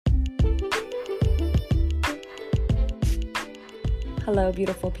Hello,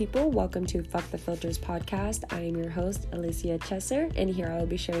 beautiful people. Welcome to Fuck the Filters podcast. I am your host, Alicia Chesser, and here I will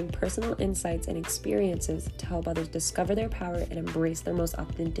be sharing personal insights and experiences to help others discover their power and embrace their most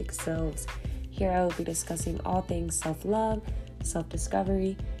authentic selves. Here I will be discussing all things self-love,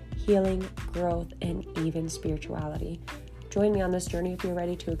 self-discovery, healing, growth, and even spirituality. Join me on this journey if you're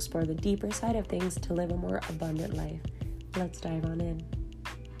ready to explore the deeper side of things to live a more abundant life. Let's dive on in.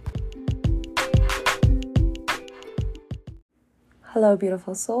 Hello,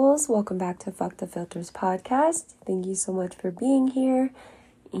 beautiful souls. Welcome back to Fuck the Filters podcast. Thank you so much for being here.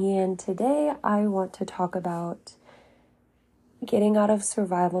 And today I want to talk about getting out of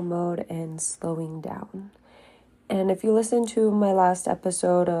survival mode and slowing down. And if you listen to my last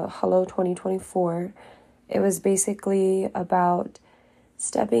episode, Hello 2024, it was basically about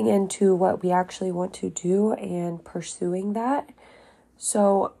stepping into what we actually want to do and pursuing that.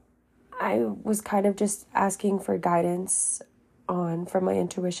 So I was kind of just asking for guidance from my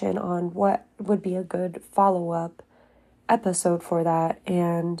intuition on what would be a good follow-up episode for that.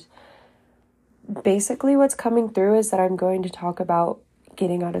 And basically what's coming through is that I'm going to talk about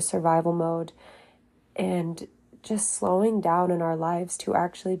getting out of survival mode and just slowing down in our lives to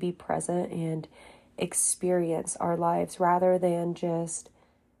actually be present and experience our lives rather than just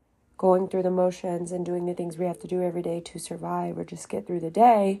going through the motions and doing the things we have to do every day to survive or just get through the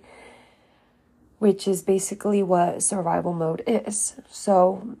day, which is basically what survival mode is.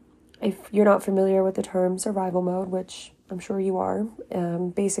 So if you're not familiar with the term survival mode, which I'm sure you are,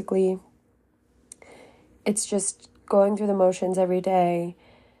 basically it's just going through the motions every day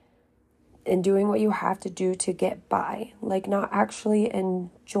and doing what you have to do to get by, like not actually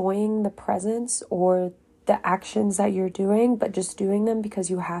enjoying the presence or the actions that you're doing, but just doing them because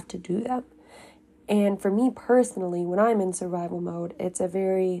you have to do them. And for me personally, when I'm in survival mode, it's a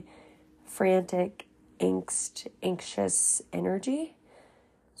very frantic, anxious energy.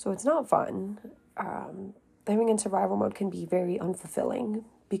 So it's not fun. Living in survival mode can be very unfulfilling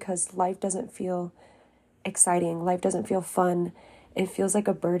because life doesn't feel exciting. Life doesn't feel fun. It feels like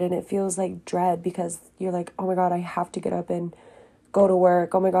a burden. It feels like dread because you're like, oh my God, I have to get up and go to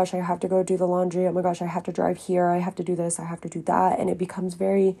work. Oh my gosh, I have to go do the laundry. Oh my gosh, I have to drive here. I have to do this. I have to do that. And it becomes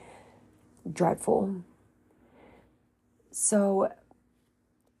very dreadful. So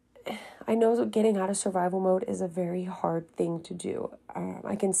I know getting out of survival mode is a very hard thing to do.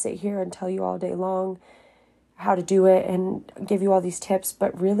 I can sit here and tell you all day long how to do it and give you all these tips,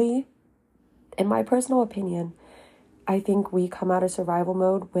 but really, in my personal opinion, I think we come out of survival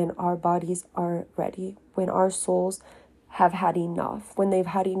mode when our bodies are ready, when our souls have had enough, when they've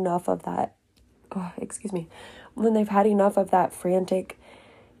had enough of that, when they've had enough of that frantic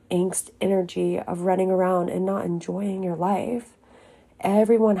angst energy of running around and not enjoying your life.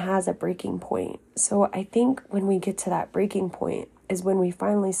 Everyone has a breaking point. So I think when we get to that breaking point is when we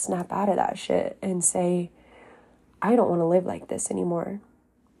finally snap out of that shit and say, I don't want to live like this anymore.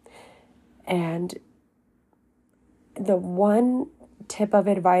 And the one tip of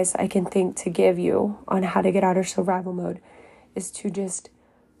advice I can think to give you on how to get out of survival mode is to just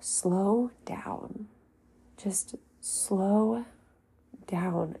slow down. Just slow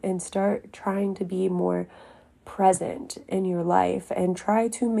down and start trying to be more present in your life and try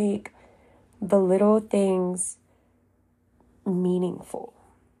to make the little things meaningful.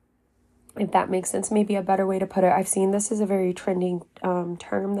 If that makes sense, maybe a better way to put it. I've seen this is a very trending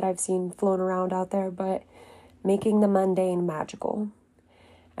term that I've seen flown around out there, but making the mundane magical.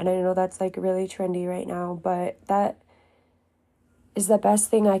 And I know that's like really trendy right now, but that is the best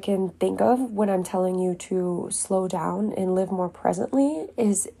thing I can think of when I'm telling you to slow down and live more presently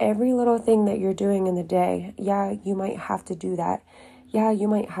is every little thing that you're doing in the day. Yeah, you might have to do that. Yeah, you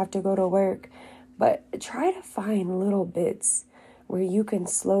might have to go to work, but try to find little bits where you can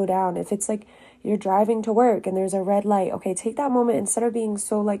slow down. If it's like you're driving to work and there's a red light, okay, take that moment instead of being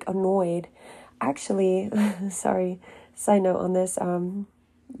so like annoyed. Actually, sorry, side note on this, Janae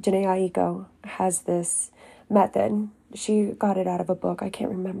Aiko has this method. She got it out of a book. I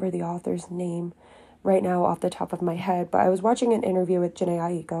can't remember the author's name right now off the top of my head, but I was watching an interview with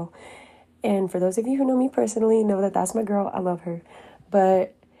Janae Aiko. And for those of you who know me personally, know that that's my girl. I love her.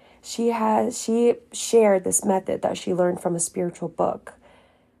 But she shared this method that she learned from a spiritual book.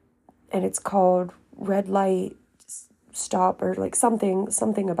 And it's called Red Light Stop or like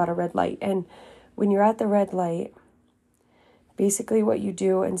something about a red light. And when you're at the red light, basically what you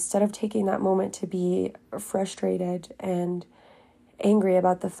do, instead of taking that moment to be frustrated and angry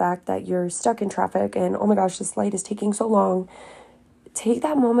about the fact that you're stuck in traffic and, oh my gosh, this light is taking so long, take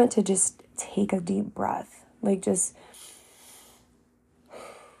that moment to just take a deep breath. Like just,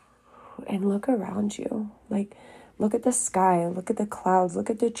 and look around you. Like Look at the sky, look at the clouds,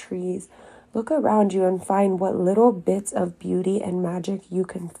 look at the trees. Look around you and find what little bits of beauty and magic you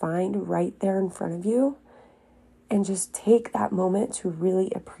can find right there in front of you. And just take that moment to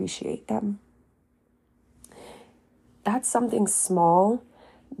really appreciate them. That's something small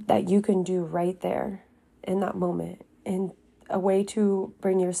that you can do right there in that moment. And a way to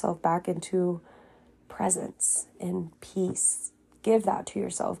bring yourself back into presence and peace. Give that to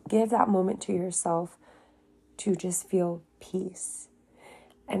yourself. Give that moment to yourself to just feel peace.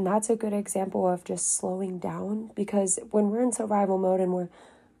 And that's a good example of just slowing down, because when we're in survival mode and we're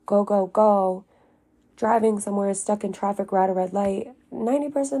go, go, go, driving somewhere stuck in traffic, red or red light,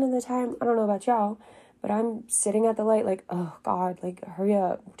 90% of the time, I don't know about y'all, but I'm sitting at the light like, oh God, like hurry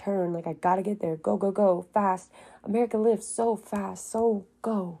up, turn, like I gotta get there, go, go, go, fast. America lives so fast, so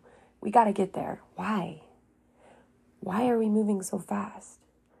go. We gotta get there. Why? Why are we moving so fast?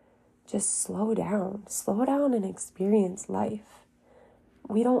 Just slow down and experience life.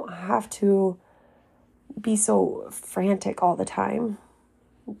 We don't have to be so frantic all the time.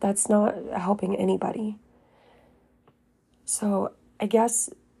 That's not helping anybody. So I guess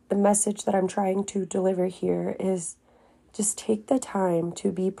the message that I'm trying to deliver here is just take the time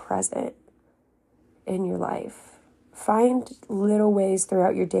to be present in your life. Find little ways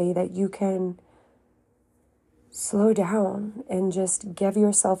throughout your day that you can slow down and just give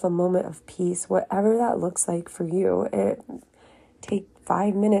yourself a moment of peace, whatever that looks like for you. Take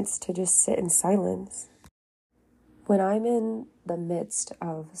 5 minutes to just sit in silence. When I'm in the midst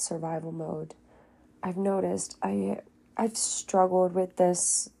of survival mode, I've noticed I've struggled with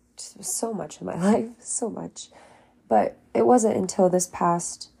this so much in my life, so much. But it wasn't until this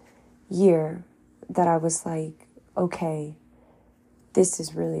past year that I was like, okay, this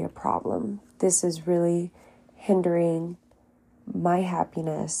is really a problem. This is really hindering my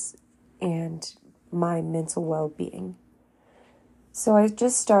happiness and my mental well-being. So I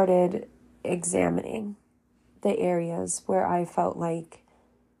just started examining the areas where I felt like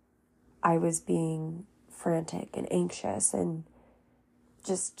I was being frantic and anxious and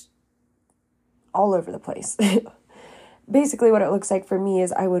just all over the place. Basically what it looks like for me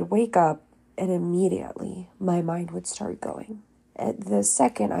is I would wake up and immediately my mind would start going. At the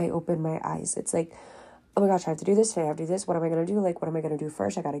second I open my eyes, it's like, oh my gosh, I have to do this today. I have to do this. What am I going to do? Like, what am I going to do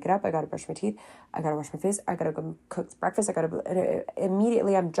first? I got to get up. I got to brush my teeth. I got to wash my face. I got to go cook breakfast.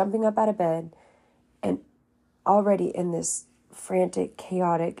 Immediately I'm jumping up out of bed and already in this frantic,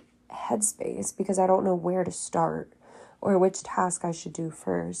 chaotic headspace because I don't know where to start or which task I should do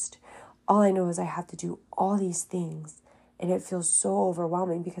first. All I know is I have to do all these things and it feels so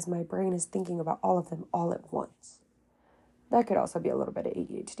overwhelming because my brain is thinking about all of them all at once. That could also be a little bit of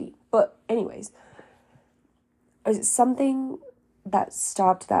ADHD. But anyways, something that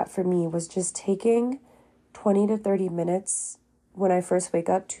stopped that for me was just taking 20 to 30 minutes when I first wake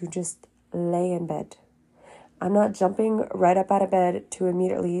up to just lay in bed. I'm not jumping right up out of bed to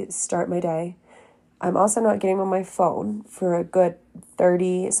immediately start my day. I'm also not getting on my phone for a good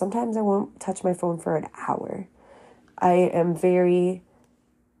 30, sometimes I won't touch my phone for an hour. I am very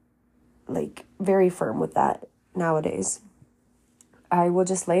firm with that nowadays. I will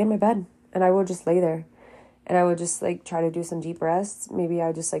just lay in my bed and I will just lay there. And I would just try to do some deep breaths. Maybe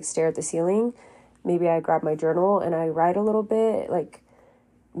I just stare at the ceiling. Maybe I grab my journal and I write a little bit.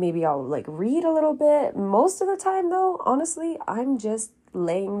 Maybe I'll read a little bit. Most of the time though, honestly, I'm just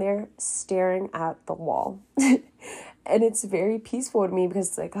laying there staring at the wall. And it's very peaceful to me because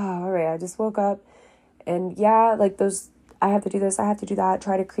it's like, oh, all right, I just woke up. And yeah, I have to do this, I have to do that,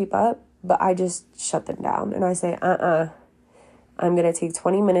 try to creep up. But I just shut them down. And I say, I'm going to take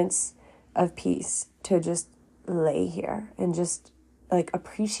 20 minutes of peace to just lay here and just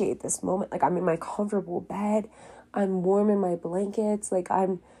appreciate this moment. I'm in my comfortable bed. I'm warm in my blankets.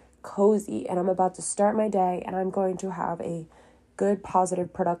 I'm cozy and I'm about to start my day and I'm going to have a good,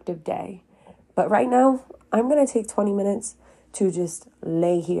 positive, productive day. But right now, I'm going to take 20 minutes to just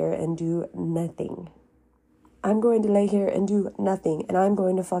lay here and do nothing. I'm going to lay here and do nothing and I'm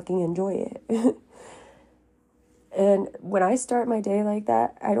going to fucking enjoy it. And when I start my day like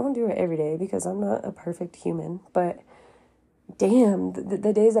that, I don't do it every day because I'm not a perfect human. But damn,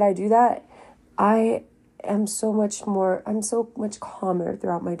 the days that I do that, I am so much calmer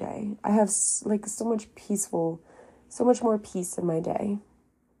throughout my day. I have so much more peace in my day.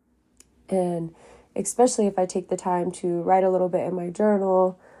 And especially if I take the time to write a little bit in my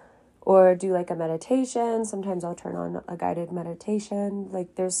journal or do a meditation. Sometimes I'll turn on a guided meditation.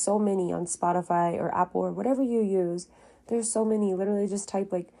 There's so many on Spotify or Apple or whatever you use. There's so many. Literally just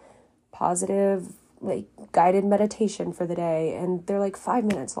type positive guided meditation for the day and they're 5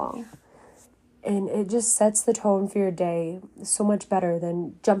 minutes long. And it just sets the tone for your day so much better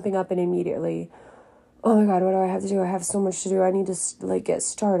than jumping up and immediately, oh my God, what do I have to do? I have so much to do. I need to get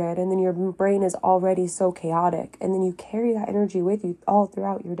started. And then your brain is already so chaotic. And then you carry that energy with you all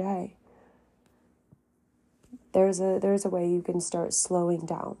throughout your day. There's a way you can start slowing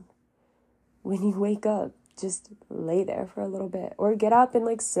down. When you wake up, just lay there for a little bit, or get up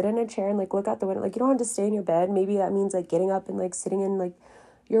and sit in a chair and look out the window. You don't have to stay in your bed. Maybe that means getting up and sitting in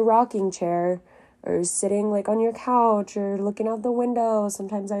your rocking chair, or sitting on your couch, or looking out the window.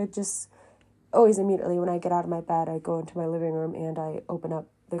 Sometimes I just always immediately when I get out of my bed, I go into my living room and I open up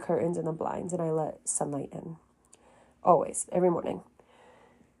the curtains and the blinds and I let sunlight in. Always, every morning.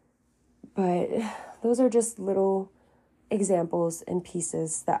 But those are just little examples and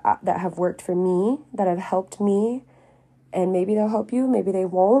pieces that have worked for me, that have helped me, and maybe they'll help you, maybe they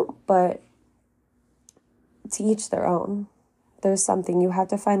won't, but to each their own. There's something, you have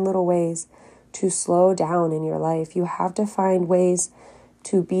to find little ways to slow down in your life. You have to find ways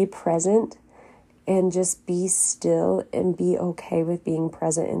to be present and just be still and be okay with being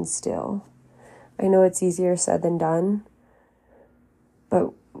present and still. I know it's easier said than done,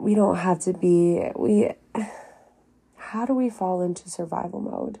 but we don't have to be, how do we fall into survival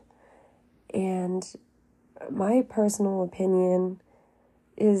mode? And my personal opinion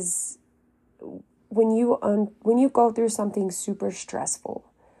is when you go through something super stressful,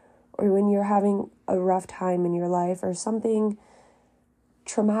 or when you're having a rough time in your life, or something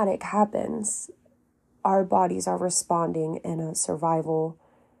traumatic happens, our bodies are responding in a survival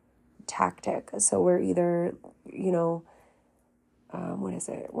tactic. So we're either, what is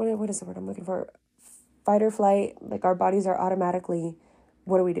it? What is the word I'm looking for? Fight or flight. Our bodies are automatically,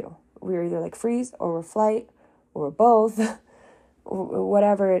 what do? We're either freeze, or we're flight, or we're both.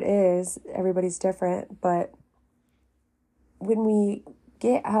 Whatever it is, everybody's different. But when we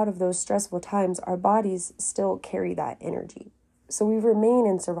get out of those stressful times, our bodies still carry that energy. So we remain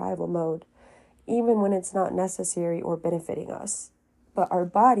in survival mode, even when it's not necessary or benefiting us. But our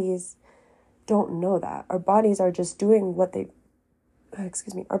bodies don't know that. Our bodies are just doing what they've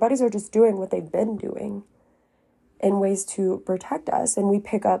been doing in ways to protect us. And we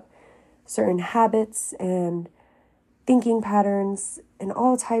pick up certain habits and thinking patterns and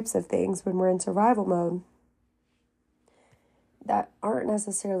all types of things when we're in survival mode that aren't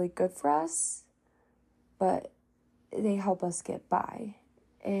necessarily good for us, but they help us get by.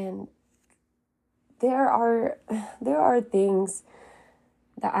 And there are things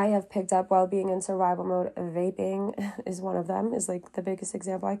that I have picked up while being in survival mode. Vaping is one of them, is the biggest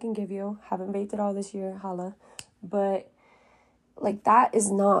example I can give you. Haven't vaped at all this year, holla. But that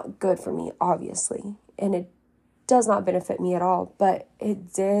is not good for me, obviously. And it does not benefit me at all. But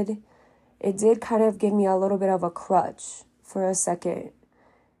it did kind of give me a little bit of a crutch for a second.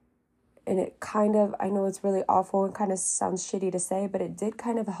 And it kind of, I know it's really awful and kind of sounds shitty to say, but it did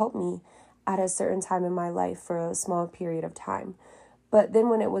kind of help me at a certain time in my life for a small period of time. But then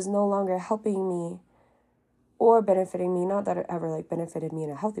when it was no longer helping me or benefiting me, not that it ever benefited me in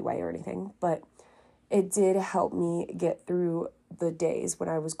a healthy way or anything, but it did help me get through the days when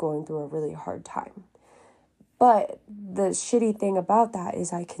I was going through a really hard time. But the shitty thing about that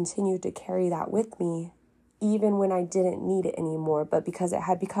is I continued to carry that with me even when I didn't need it anymore. But because it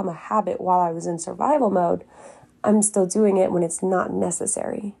had become a habit while I was in survival mode, I'm still doing it when it's not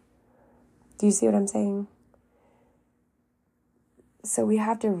necessary. Do you see what I'm saying? So we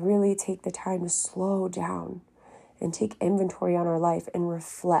have to really take the time to slow down and take inventory on our life and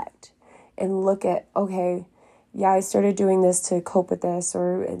reflect and look at, okay, yeah, I started doing this to cope with this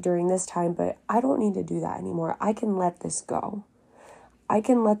or during this time, but I don't need to do that anymore. I can let this go. I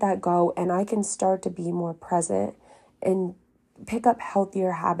can let that go, and I can start to be more present and pick up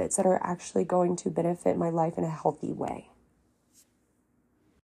healthier habits that are actually going to benefit my life in a healthy way.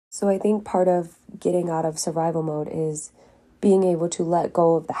 So I think part of getting out of survival mode is being able to let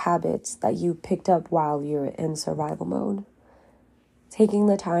go of the habits that you picked up while you're in survival mode. Taking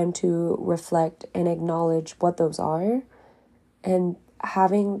the time to reflect and acknowledge what those are, and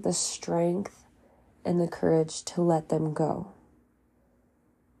having the strength and the courage to let them go.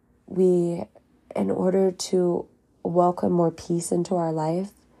 In order to welcome more peace into our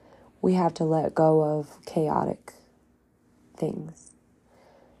life, we have to let go of chaotic things.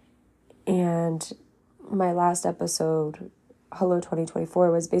 And my last episode, Hello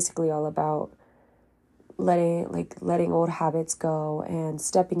 2024, was basically all about letting old habits go and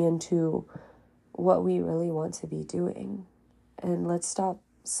stepping into what we really want to be doing. And let's stop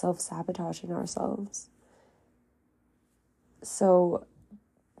self-sabotaging ourselves. So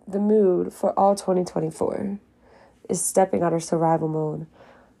the mood for all 2024 is stepping out of survival mode,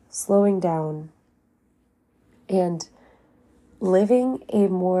 slowing down, and living a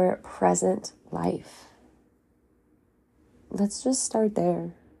more present life. Let's just start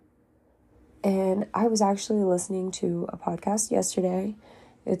there. And I was actually listening to a podcast yesterday.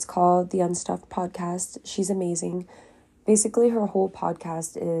 It's called The Unstuffed Podcast. She's amazing. Basically, her whole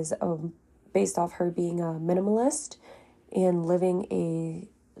podcast is based off her being a minimalist and living a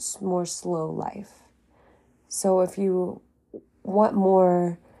more slow life. So if you want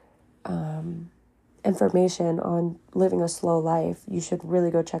more information on living a slow life, you should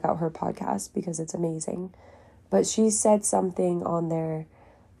really go check out her podcast because it's amazing. But she said something on there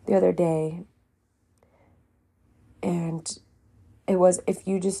the other day, and it was, if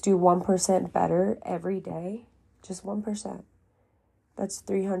you just do 1% better every day, just 1%, that's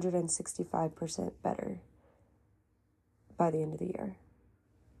 365% better by the end of the year.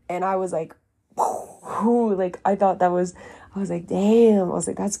 And I was like, whoo, like I was like, damn, I was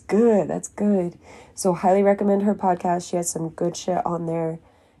like, that's good. So highly recommend her podcast. She has some good shit on there.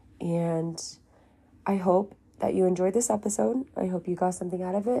 And I hope that you enjoyed this episode. I hope you got something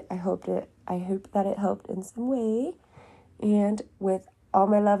out of it. I hope that it helped in some way. And with all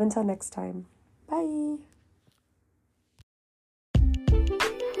my love, until next time. Bye.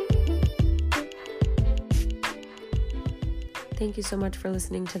 Thank you so much for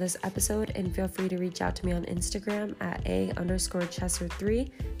listening to this episode, and feel free to reach out to me on Instagram at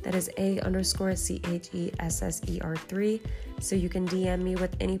 @A_Chesser3. That is _CHESSER3. So you can DM me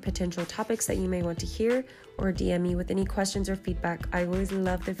with any potential topics that you may want to hear, or DM me with any questions or feedback. I always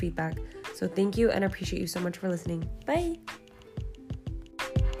love the feedback. So thank you, and I appreciate you so much for listening. Bye.